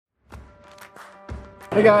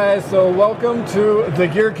Hey guys, so welcome to the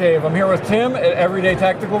Gear Cave. I'm here with Tim at Everyday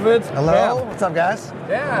Tactical Vids. Hello, Bam. what's up guys?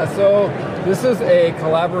 Yeah, so this is a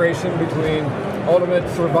collaboration between Ultimate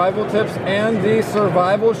Survival Tips and the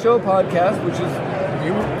Survival Show podcast, which is,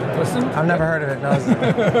 you listen? I've never heard of it. No,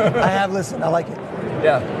 I have listened. I like it.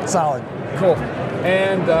 Yeah. Solid. Cool.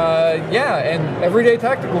 And and Everyday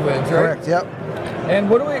Tactical Vids, right? Correct, yep. And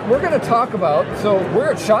what we're going to talk about, so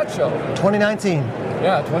we're at SHOT Show. 2019.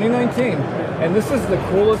 Yeah, 2019. And this is the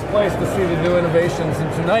coolest place to see the new innovations.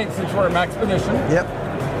 And tonight, since we're at Maxpedition, Yep.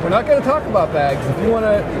 we're not going to talk about bags. If you want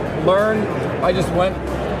to learn, I just went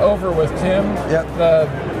over with Tim, Yep. the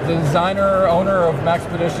designer, owner of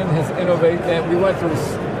Maxpedition, his and we went through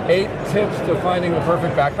 8 tips to finding the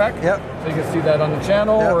perfect backpack. Yep. So you can see that on the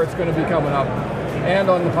channel, Yep. or it's going to be coming up, and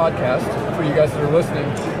on the podcast for you guys that are listening.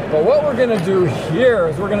 But what we're going to do here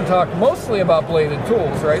is we're going to talk mostly about bladed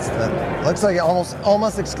tools, right? Looks like it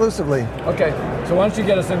almost exclusively. Okay, so why don't you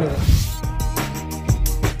get us into this?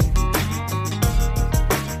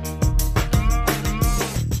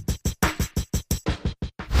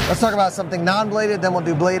 Let's talk about something non-bladed, then we'll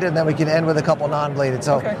do bladed, and then we can end with a couple non-bladed.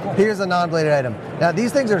 So Okay, cool. Here's a non-bladed item. Now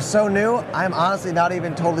these things are so new, I'm honestly not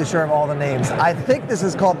even totally sure of all the names. I think this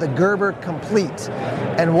is called the Gerber Complete.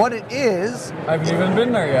 And what it is, I haven't even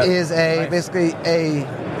been there yet. is Nice. basically a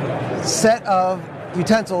set of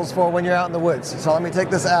utensils for when you're out in the woods. So let me take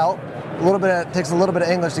this out. It takes a little bit of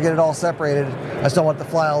English to get it all separated. I just don't want it to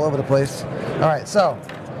fly all over the place. All right, so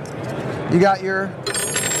you got your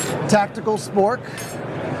tactical spork.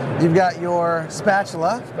 You've got your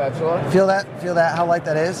spatula. Spatula. Feel that? Feel that? How light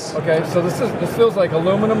that is? Okay, so this feels like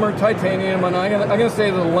aluminum or titanium, and I'm gonna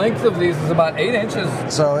say the length of these is about 8 inches.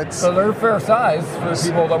 So it's So they're fair size for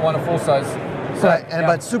people that want a full size set. right, Yeah.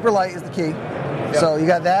 but super light is the key. So you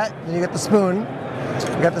got that, then you got the spoon,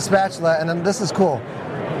 you got the spatula, and then this is cool.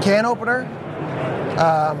 Can opener,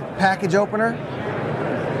 package opener,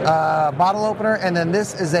 bottle opener, and then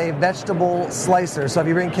this is a vegetable slicer. So if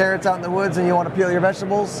you bring carrots out in the woods and you want to peel your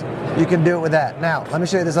vegetables, you can do it with that. Now, let me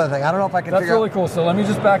show you this other thing. I don't know if I can That's figure really cool. So let me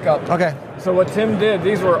just back up. Okay. So what Tim did,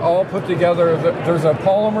 these were all put together. There's a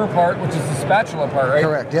polymer part, which is the spatula part, right?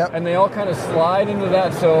 Correct, yep. And they all kind of slide into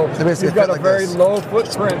that. So They basically you've got fit a like very this. low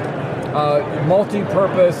footprint,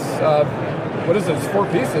 multi-purpose. What is it? It's 4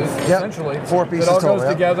 pieces, essentially. 4 pieces It all total, goes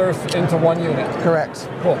yep. together into one unit. Correct.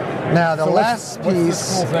 Cool. Now the So last what's piece,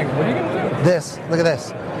 this cool thing? What are you gonna do? this, look at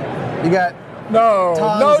this. You got No,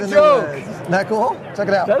 tongs no in the joke. woods. Isn't that cool? Check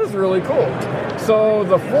it out. That is really cool. So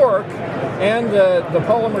the fork and the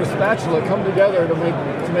polymer spatula come together to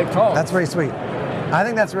make tongs. That's pretty sweet. I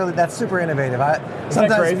think that's super innovative.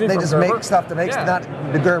 Sometimes crazy they from just Gerber? make stuff to make, Yeah. not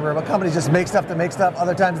the Gerber, but companies just make stuff to make stuff.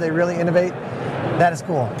 Other times they really innovate. That is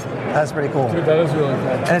cool. That's pretty cool. Dude, that is really cool.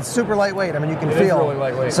 And it's super lightweight. I mean, you can It is feel. really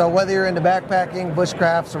lightweight. So whether you're into backpacking,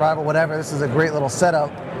 bushcraft, survival, whatever, this is a great little setup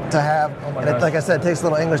to have. Oh my And gosh. like I said, it takes a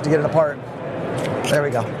little English to get it apart. There we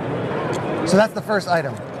go. So that's the first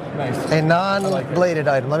item, Nice. a non-bladed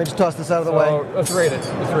item. Let me just toss this out of the way. So let's rate it.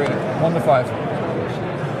 1 to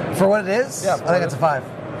 5. For what it is, Yeah, I think it's a 5.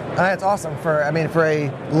 I think it's awesome for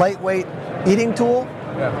a lightweight eating tool.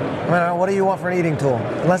 Yeah. I mean, what do you want for an eating tool?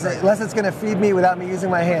 Unless it's going to feed me without me using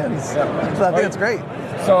my hands. Yeah. So I think it's great.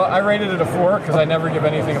 So I rated it a 4 because I never give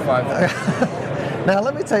anything a 5. Now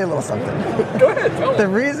let me tell you a little something. Go ahead, tell The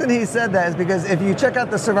me. reason he said that is because if you check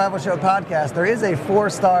out the Survival Show podcast, there is a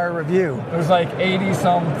 4-star review. There's like 80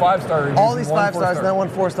 some 5-star reviews. All these and one 5 stars and 4-star. then one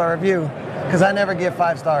 4-star review, because I never give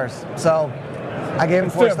 5 stars. So I gave him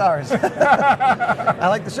It's 4 Tim. stars. I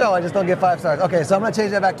like the show, I just don't give 5 stars. Okay, so I'm going to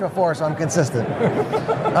change that back to a 4 so I'm consistent.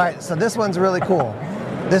 All right, so this one's really cool.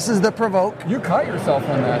 This is the Provoke. You caught yourself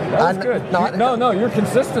on that. That was good. No, You're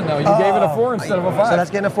consistent now. You gave it a 4 instead of a 5. So that's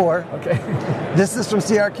getting a 4. Okay. This is from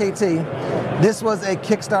CRKT. This was a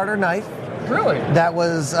Kickstarter knife Really? that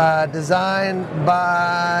was designed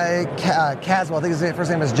by Caswell. I think his first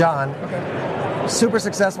name is John. Okay. Super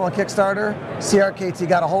successful on Kickstarter. CRKT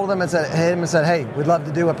got a hold of him and said, hey, we'd love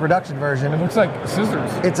to do a production version. It looks like scissors.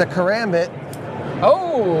 It's a karambit,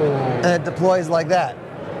 Oh. and it deploys like that.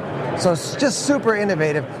 So it's just super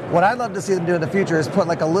innovative. What I'd love to see them do in the future is put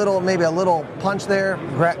like maybe a little punch there,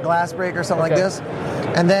 glass break or something like Okay. this.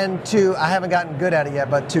 And then I haven't gotten good at it yet,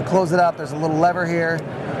 but to close it up, there's a little lever here.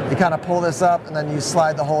 You kind of pull this up and then you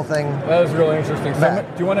slide the whole thing. That is really interesting. So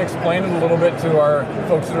Back. do you want to explain it a little bit to our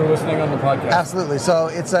folks that are listening on the podcast? Absolutely. So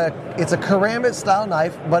it's a karambit style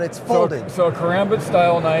knife, but it's folded. So a karambit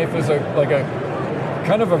style knife is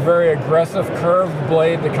kind of a very aggressive curved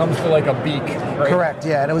blade that comes to like a beak, right? Correct,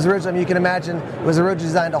 yeah. And it was originally, you can imagine, it was originally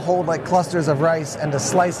designed to hold like clusters of rice and to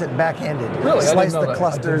slice it backhanded. Really? Slice I didn't know the that.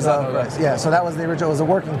 clusters of rice. Yeah, so that was the original, it was a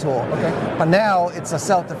working tool. Okay. But now it's a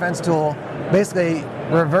self-defense tool. Basically,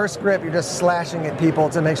 reverse grip, you're just slashing at people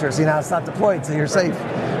to make sure. See, now it's not deployed, so you're safe.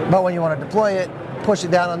 But when you want to deploy it, push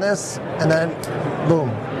it down on this, and then boom,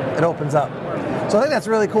 it opens up. So I think that's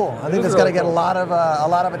really cool. I think that's going to get a lot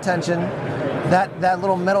of attention. That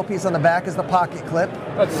little metal piece on the back is the pocket clip.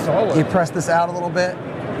 That's solid. You press this out a little bit.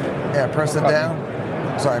 Yeah, press it down.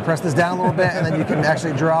 Sorry, press this down a little bit, and then you can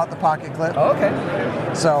actually draw out the pocket clip. Oh, okay.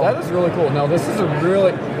 So that is really cool. Now this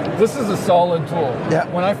is a solid tool. Yeah.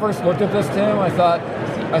 When I first looked at this, Tim, I thought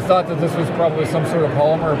that this was probably some sort of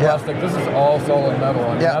polymer or plastic. This is all solid metal.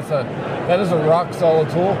 I mean, that is a rock solid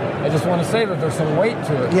tool. I just want to say that there's some weight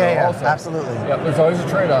to it. Yeah, also. absolutely. Yeah, there's always a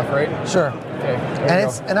trade-off, right? Sure. Okay.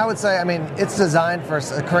 And I would say, I mean, it's designed for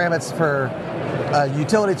ceramics for a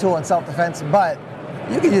utility tool and self-defense, but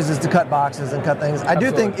you can use this to cut boxes and cut things. I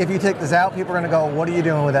do think if you take this out, people are going to go, "What are you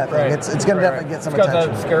doing with that thing?" Right. It's going to definitely get some attention. It's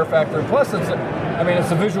got that scare factor. Plus,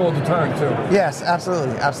 it's a visual deterrent too. Yes,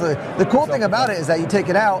 absolutely. The cool thing about it is that you take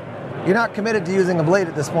it out, you're not committed to using a blade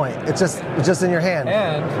at this point. It's just in your hand.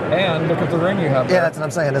 And look at the ring you have there. Yeah, that's what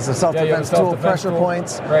I'm saying. It's a self-defense tool, pressure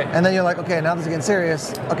points. Right. And then you're like, okay, now this is getting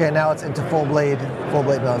serious. Okay, now it's into full blade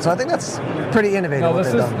mode. So I think that's pretty innovative. Now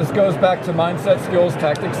this goes back to mindset, skills,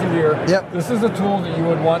 tactics, and gear. Yep. This is a tool that you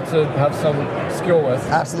would want to have some skill with.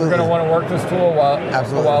 Absolutely. You're going to want to work this tool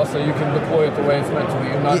Absolutely. a while so you can deploy it the way it's meant to be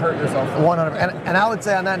and not hurt yourself. 100%. And I would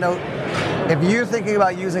say on that note, if you're thinking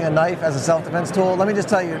about using a knife as a self-defense tool, let me just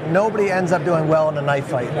tell you, nobody ends up doing well in a knife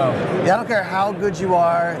fight. No. Yeah, I don't care how good you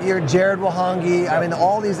are. You're Jared Wahangi. I mean,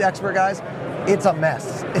 all these expert guys, it's a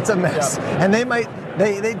mess. It's a mess. Yeah. And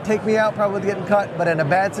they'd take me out probably with getting cut, but in a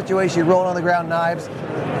bad situation, you're rolling on the ground, knives,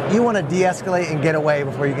 you want to de-escalate and get away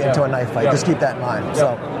before you get into a knife fight. Just keep that in mind. So,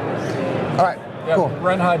 all right, cool.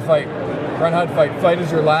 Run, hide, fight. Run, hide, fight. Fight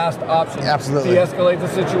is your last option. Absolutely. De-escalate the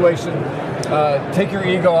situation. Take your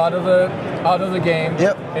ego out of the game.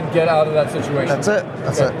 Yep. And get out of that situation. That's it.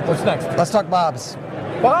 That's it. What's next? Let's talk Bob's.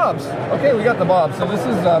 Bob's. Okay, we got the Bob's. So this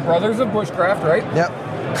is Brothers of Bushcraft, right?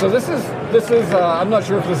 Yep. So this is I'm not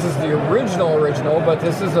sure if this is the original, but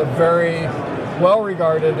this is a very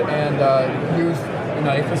well-regarded and used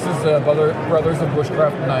knife. This is the Brothers of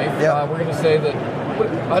Bushcraft knife. Yep. We're going to say that,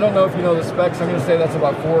 I don't know if you know the specs, I'm going to say that's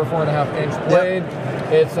about 4.5 inch blade.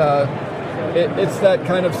 Yep. It's that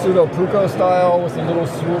kind of pseudo-puko style with a little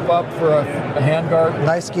swoop up for a handguard.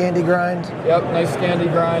 Nice Scandi grind. Yep, nice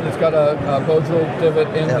Scandi grind. It's got a bow drill divot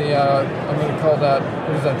in the, I'm going to call that,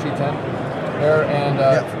 what is that, G10? There, and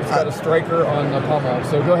it's got a striker on the pommel.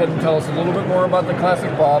 So go ahead and tell us a little bit more about the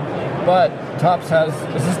classic Bob. But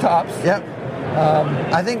this is Tops. Yep.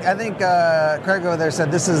 I think Craig over there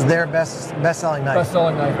said this is their best-selling knife.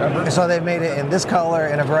 Best-selling knife ever. So they made it in this color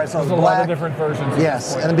and a variety. So There's black. a lot of different versions.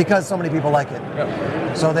 Yes, and because so many people like it.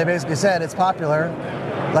 Yep. So they basically said it's popular.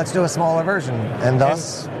 Let's do a smaller version, and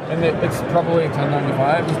thus. And it's probably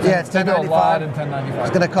 $10.95. Yeah, it's $10.95. A lot in $10.95. It's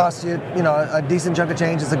going to cost you, a decent chunk of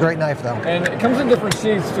change. It's a great knife, though. And it comes in different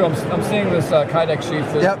sheaths too. I'm seeing this Kydex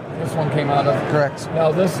sheath that this one came out of. Correct.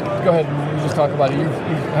 Now go ahead and you just talk about it. You've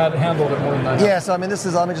handled it more than I have. Yeah. So let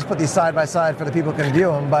me just put these side by side for the people who can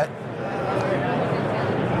view them, but.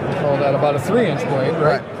 Call that about a 3-inch blade,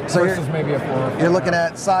 right? So versus maybe a 4. You're looking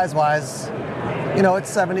at size-wise,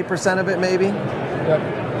 it's 70% of it maybe.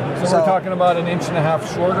 Yep. So we're talking about 1.5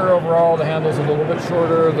 inches shorter overall. The handle's a little bit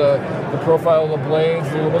shorter. The profile of the blade's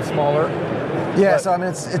a little bit smaller. Yeah, so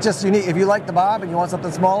it's just unique. If you like the Bob and you want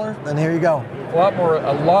something smaller, then here you go.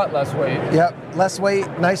 A lot less weight. Yep, less weight,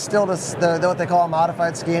 nice still what they call a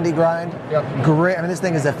modified Scandi grind. Yep. Great. I mean, this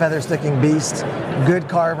thing is a feather sticking beast. Good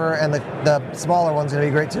carver, and the smaller one's going to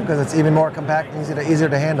be great too because it's even more compact and easier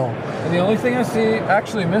to handle. And the only thing I see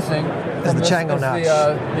actually missing is the Chango notch.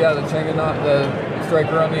 The Chango notch, the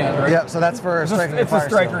striker on the end, right? Yep. So that's for striking the fire. It's a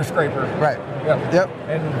striker scraper. Right. Yep.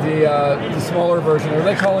 And the smaller version, are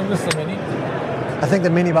they calling this the Mini? I think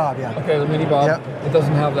the Mini Bob, yeah. Okay, the Mini Bob. Yep. It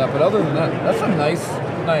doesn't have that, but other than that, that's a nice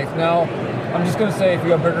knife. Now, I'm just going to say, if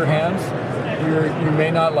you have bigger hands, you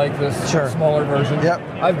may not like this smaller version. Yep.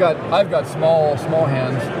 I've got small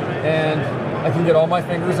hands, and I can get all my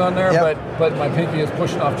fingers on there, but my pinky is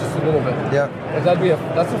pushing off just a little bit. Yep. But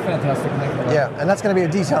that's a fantastic knife. Yeah, and that's going to be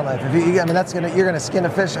a detail knife. You're going to skin a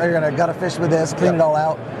fish, or you're going to gut a fish with this, clean it all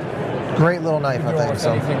out. Great little knife, I think.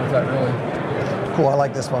 So anything with that, really. Cool. I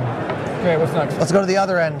like this one. Okay, what's next? Let's go to the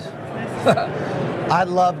other end. I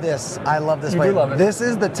love this. I love this. You do love it. This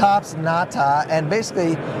is the Tops Nata, and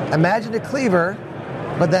basically, imagine a cleaver,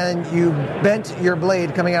 but then you bent your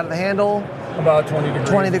blade coming out of the handle about 20 degrees.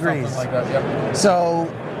 20 degrees. Something like that. Yep. So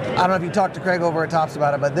I don't know if you talked to Craig over at Tops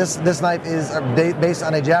about it, but this knife is based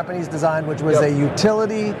on a Japanese design, which was a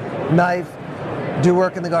utility knife. Do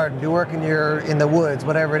work in the garden, do work in the woods,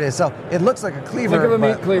 whatever it is. So it looks like a cleaver. Think of a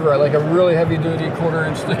meat cleaver, like a really heavy-duty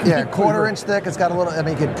quarter-inch thick. Yeah, quarter-inch thick. It's got a little. I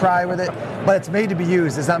mean, you could pry with it, but it's made to be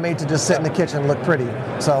used. It's not made to just sit in the kitchen and look pretty.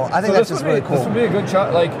 So I think that's just really cool. This would be a good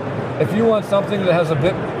shot. Like, if you want something that has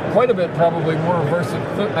quite a bit, probably more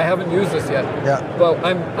versatile. I haven't used this yet. Yeah. But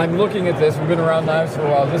I'm looking at this. We've been around knives for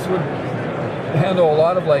a while. This would handle a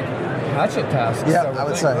lot of like hatchet tasks. Yeah, I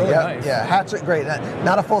would say. Really yeah, nice. Yeah, hatchet, great.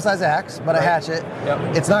 Not a full-size axe, but a hatchet.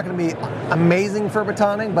 Yep. It's not going to be amazing for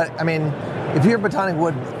batoning, but I mean, if you're batoning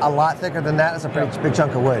wood a lot thicker than that, it's a pretty big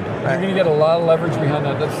chunk of wood. Right? You're going to get a lot of leverage behind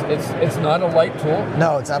that. It's not a light tool.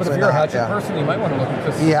 No, it's absolutely not. But if you're a hatchet person, you might want to look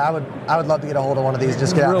at this. Yeah, I would love to get a hold of one of these.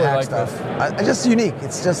 Just get out and hack like stuff. This. It's just unique.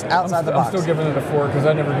 It's just outside the box. I'm still giving it a 4 because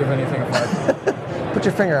I never give anything a 5. Put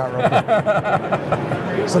your finger out real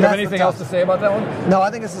quick. So do you have anything else to say about that one? No, I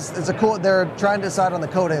think it's a cool. They're trying to decide on the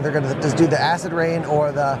coating. They're going to just do the acid rain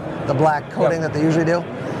or the black coating that they usually do.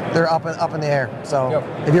 They're up in the air. So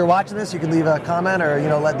if you're watching this, you can leave a comment or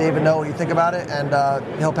let David know what you think about it, and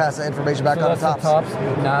he'll pass the information back on to Tops. Tops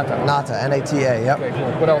Nata. Nata, N-A-T-A. Yep. Okay,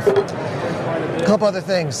 cool. What else? A couple other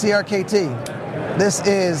things. CRKT. This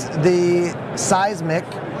is the Seismic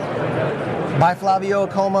by Flavio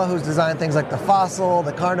Acoma, who's designed things like the Fossil,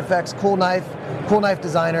 the Carnifex, cool knife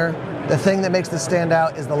designer. The thing that makes this stand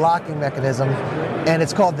out is the locking mechanism, and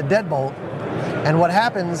it's called the Deadbolt. And what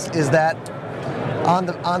happens is that on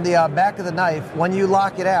the back of the knife, when you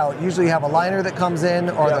lock it out, usually you have a liner that comes in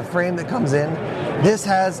or the frame that comes in. This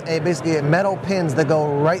has basically metal pins that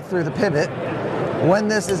go right through the pivot. When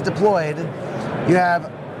this is deployed, you have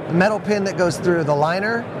a metal pin that goes through the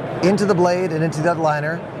liner, into the blade, and into the other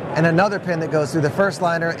liner, and another pin that goes through the first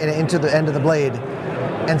liner and into the end of the blade.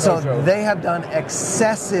 And so they have done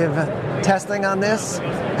excessive testing on this,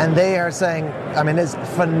 and they are saying, I mean, it's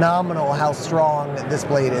phenomenal how strong this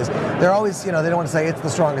blade is. They're always, they don't want to say it's the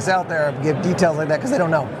strongest out there, or give details like that, because they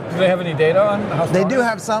don't know. Do they have any data on how strong? They do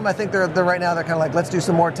have some. I think they're right now, they're kind of like, let's do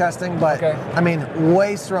some more testing, but I mean,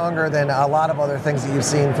 way stronger than a lot of other things that you've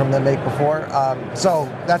seen from them make before. It's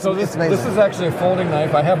amazing. This is actually a folding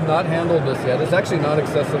knife. I have not handled this yet. It's actually not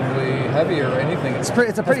excessively heavy or anything. It's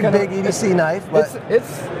a pretty big EDC knife, but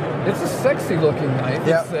it's a sexy looking knife.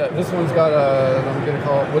 Yep. This one's got I'm going to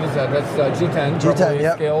call it, what is that? That's G10.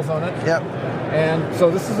 G10, scales on it. Yep. And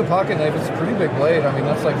so this is a pocket knife. It's a pretty big blade. I mean,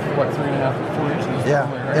 that's like, 3.5, 4 inches. Yeah.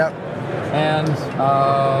 Probably, right? Yep.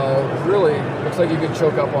 And really, looks like you could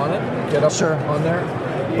choke up on it, get up on there.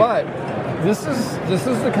 But this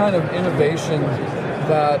is the kind of innovation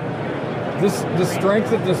that the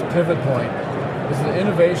strength of this pivot point is an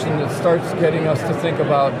innovation that starts getting us to think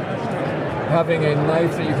about having a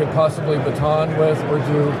knife that you could possibly baton with or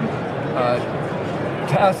do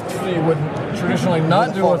tasks that you would traditionally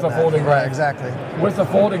not do with a folding knife. Right, exactly. With a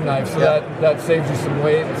folding knife, so that saves you some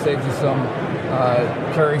weight, it saves you some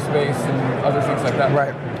carry space and other things like that.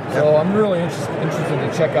 Right. So I'm really interested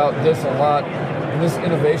to check out this a lot, and this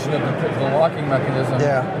innovation of the locking mechanism.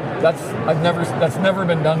 Yeah. That's never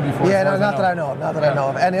been done before. Yeah, no, not that I know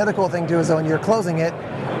of. And the other cool thing too is that when you're closing it,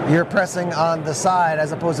 you're pressing on the side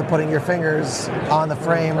as opposed to putting your fingers on the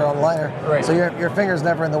frame or on the liner. Right. So your finger's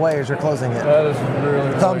never in the way as you're closing it. That is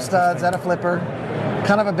really thumb studs and a flipper.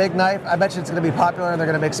 Kind of a big knife. I bet you it's going to be popular and they're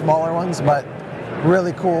going to make smaller ones, but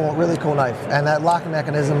really cool knife. And that locking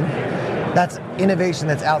mechanism, that's innovation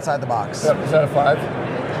that's outside the box. Yep. Is that a 5?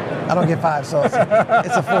 I don't get 5, so it's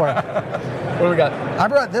a 4. What do we got? I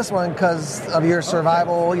brought this one because of your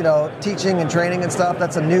survival, teaching and training and stuff.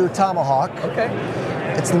 That's a new Tomahawk. Okay.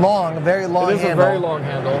 It's long, a very long handle. It is a very long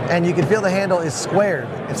handle. And you can feel the handle is squared.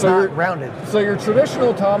 It's not rounded. So your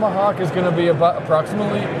traditional Tomahawk is going to be about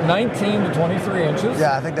approximately 19 to 23 inches.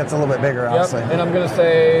 Yeah, I think that's a little bit bigger, honestly. And I'm going to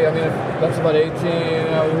say, that's about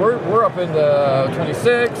 18. We're up into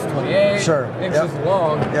 26, 28 inches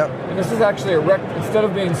long. Yep. And this is actually instead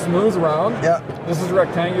of being smooth round, this is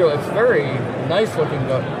rectangular. It's very nice looking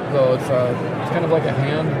though. It's kind of like a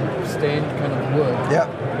hand-stained kind of wood.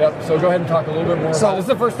 Yep. So go ahead and talk a little bit more about it. This is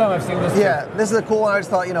the first time I've seen this. Yeah, this is a cool one. I just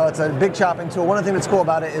thought, it's a big chopping tool. One of the things that's cool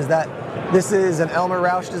about it is that this is an Elmer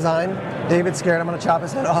Rausch design. David's scared I'm going to chop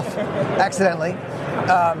his head off accidentally.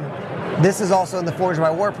 This is also in the Forge by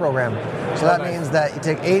War program. So that means that you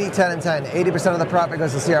take 80, 10, and 10. 80% of the profit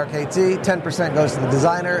goes to CRKT, 10% goes to the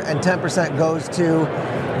designer, and 10% goes to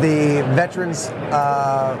the veterans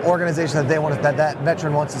organization that that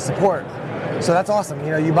veteran wants to support. So that's awesome.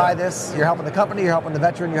 You know, you buy this, you're helping the company, you're helping the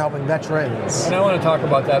veteran, you're helping veterans. And I want to talk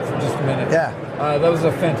about that for just a minute. Yeah. That was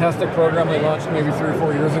a fantastic program they launched maybe 3 or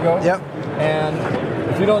 4 years ago. Yep. And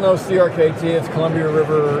if you don't know CRKT, it's Columbia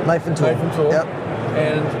River Knife and Tool. Yep.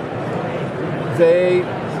 And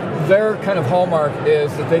their kind of hallmark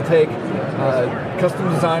is that they take custom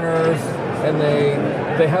designers and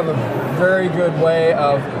they have a very good way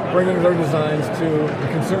of bringing their designs to the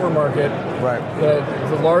consumer market, right?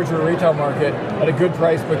 The larger retail market at a good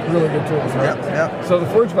price, but really good tools, right? Yep. So the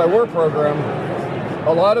Forged by War program,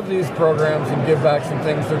 a lot of these programs and give backs and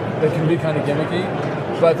things, they can be kind of gimmicky,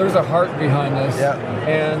 but there's a heart behind this. Yep.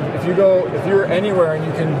 And if you're anywhere and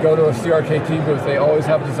you can go to a CRKT booth, they always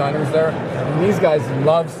have designers there. And these guys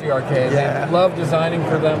love CRK. Yeah. They love designing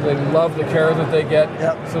for them. They love the care that they get.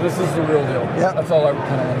 Yep. So this is the real deal. Yep. That's all I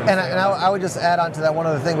kind of want to say. And I would just add on to that one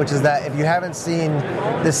other thing, which is that if you haven't seen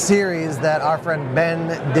the series that our friend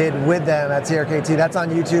Ben did with them at CRKT, that's on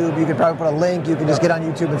YouTube. You could probably put a link. You can just get on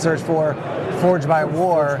YouTube and search for Forged by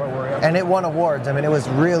War. And it won awards. I mean, it was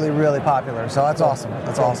really, really popular. So that's awesome.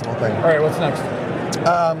 That's an awesome thing. All right, what's next?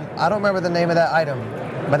 I don't remember the name of that item,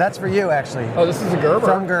 but that's for you, actually. Oh, this is a Gerber.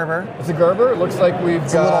 From Gerber. It's a Gerber. It looks like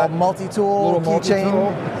It's a little multi-tool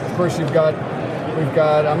keychain. Of course, we've got.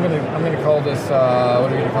 I'm gonna call this. What are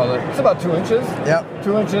we gonna call it? It's about 2 inches. Yep.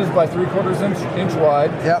 2 inches by 3/4 inch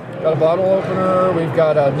wide. Yep. Got a bottle opener. We've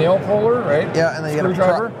got a nail puller, right? Yeah, and then you got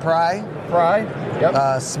screwdriver. a pry.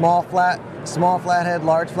 Yep. Small flathead,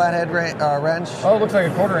 large flathead wrench. Oh, it looks like a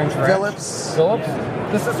 1/4 inch wrench. Phillips.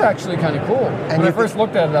 This is actually kind of cool. When I first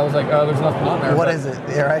looked at it, I was like, oh, there's nothing on there. What is it?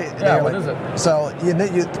 Yeah, right? Yeah, what is it? So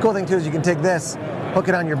the cool thing too is you can take this, hook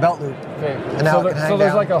it on your belt loop. Okay. And now it can hang so there's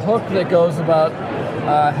down. like a hook that goes about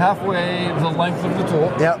halfway the length of the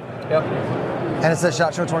tool. Yep. Yep. And it says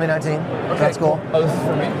SHOT Show 2019. Okay, That's cool. Oh, this is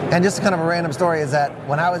for me. And just kind of a random story is that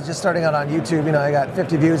when I was just starting out on YouTube, you know, I got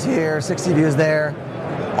 50 views here, 60 views there.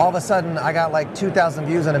 All of a sudden, I got like 2,000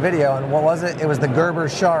 views on a video, and what was it? It was the Gerber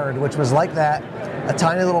Shard, which was like that, a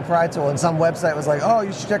tiny little pry tool, and some website was like, oh,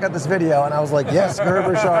 you should check out this video, and I was like, yes,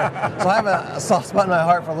 Gerber Shard. So I have a soft spot in my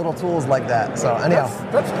heart for little tools like that. So anyhow.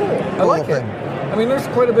 That's cool. I like it. I mean, there's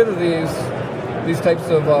quite a bit of these types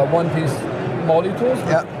of one-piece multi-tools.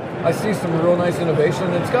 Yep. I see some real nice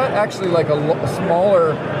innovation. It's got actually like a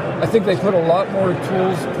smaller, I think they put a lot more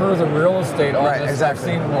tools per the real estate on this.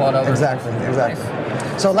 Exactly. I've seen a lot of Exactly. Nice.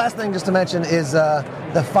 So last thing just to mention is the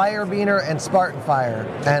Firebeener and Spartan Fire.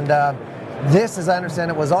 And this, as I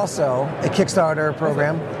understand it, was also a Kickstarter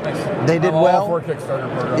program. Nice. They did I'm well. all for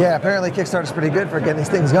Kickstarter programs. Yeah, apparently Kickstarter's pretty good for getting these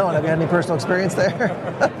things going. Have you had any personal experience there?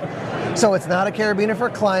 So it's not a carabiner for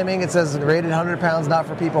climbing. It says rated 100 pounds, not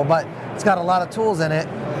for people, but it's got a lot of tools in it.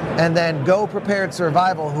 And then Go Prepared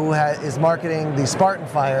Survival, who is marketing the Spartan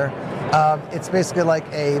Fire, it's basically like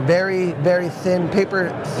a very, very thin,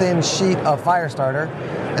 paper-thin sheet of fire starter.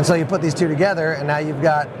 And so you put these two together, and now you've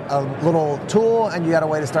got a little tool, and you got a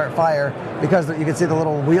way to start fire, because you can see the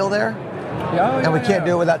little wheel there. And we can't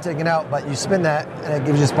do it without taking it out, but you spin that, and it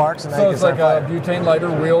gives you sparks, and now you can start fire. So it's like a butane lighter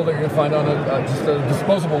wheel that you can find on just a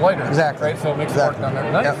disposable lighter. Exactly. Right? So it makes it work down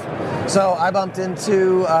there. Nice. Yep. So I bumped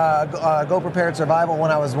into Go Prepared Survival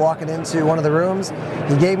when I was walking into one of the rooms.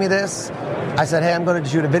 He gave me this. I said, hey, I'm going to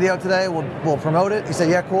shoot a video today. We'll promote it. He said,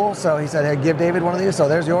 yeah, cool. So he said, hey, give David one of these. So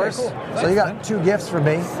there's yours. Okay, cool. Nice, so you got 2 gifts for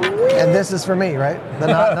me. Sweet. And this is for me, right? The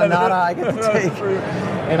Nada I get to take.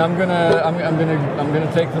 And I'm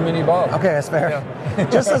gonna take the mini Bob. Okay, that's fair. Yeah.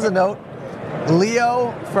 Just as a note,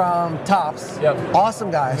 Leo from Tops,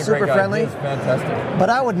 awesome guy, super friendly. He's fantastic. But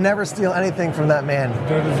I would never steal anything from that man.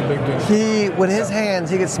 Dude is a big dude. With his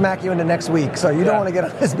hands, he could smack you into next week, so you don't want to get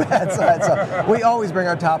on his bad side. So we always bring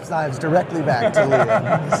our Tops knives directly back to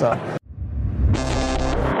Leo. So.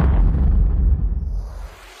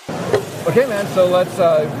 Okay, man, so let's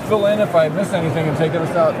fill in if I missed anything and take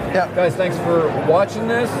us out. Yep. Guys, thanks for watching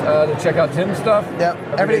this. To check out Tim's stuff. Yep.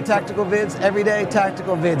 Everyday Tactical Vids,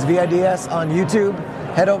 VIDS on YouTube.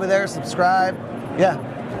 Head over there, subscribe. Yeah.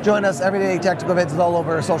 Join us. Everyday Tactical Vids is all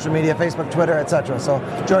over social media, Facebook, Twitter, etc. So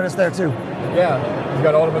join us there too. Yeah. We've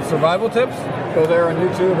got Ultimate Survival Tips. Go there on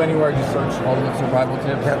YouTube, anywhere, just search Ultimate Survival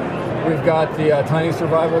Tips. Yep. We've got the Tiny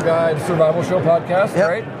Survival Guide, Survival Show podcast,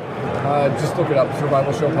 right? Just look it up,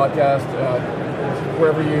 Survival Show Podcast,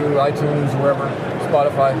 wherever iTunes, wherever,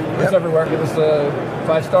 Spotify, it's everywhere. Give us a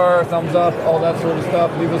 5-star, thumbs up, all that sort of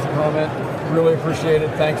stuff. Leave us a comment. Really appreciate it.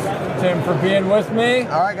 Thanks, Tim, for being with me.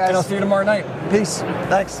 All right, guys. And I'll see you tomorrow night. Peace.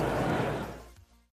 Thanks.